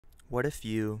What if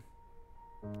you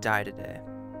die today?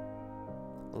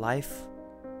 Life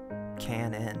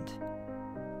can end.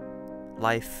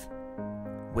 Life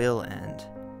will end,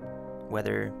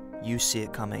 whether you see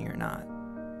it coming or not.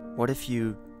 What if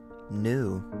you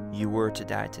knew you were to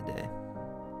die today?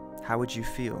 How would you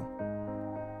feel?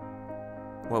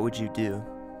 What would you do?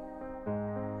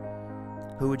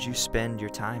 Who would you spend your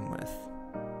time with?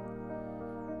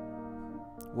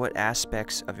 What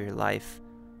aspects of your life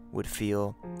would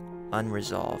feel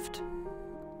unresolved?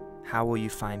 How will you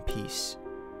find peace?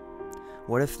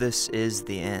 What if this is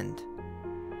the end?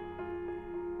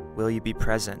 Will you be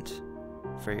present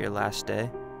for your last day?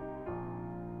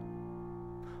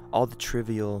 All the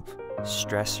trivial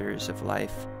stressors of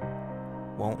life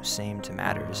won't seem to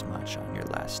matter as much on your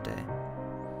last day.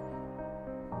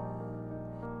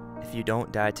 If you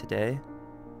don't die today,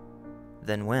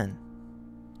 then when?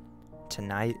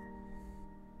 Tonight?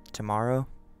 Tomorrow?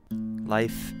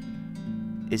 Life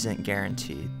isn't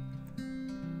guaranteed.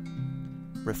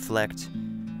 Reflect,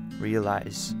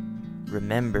 realize,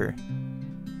 remember,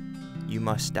 you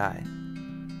must die.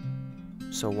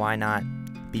 So why not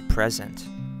be present?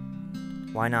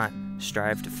 Why not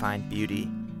strive to find beauty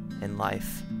in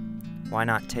life? Why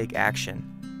not take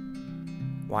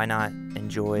action? Why not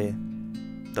enjoy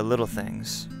the little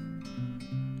things?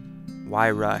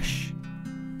 Why rush?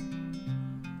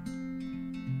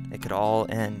 It could all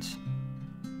end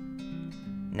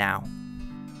now.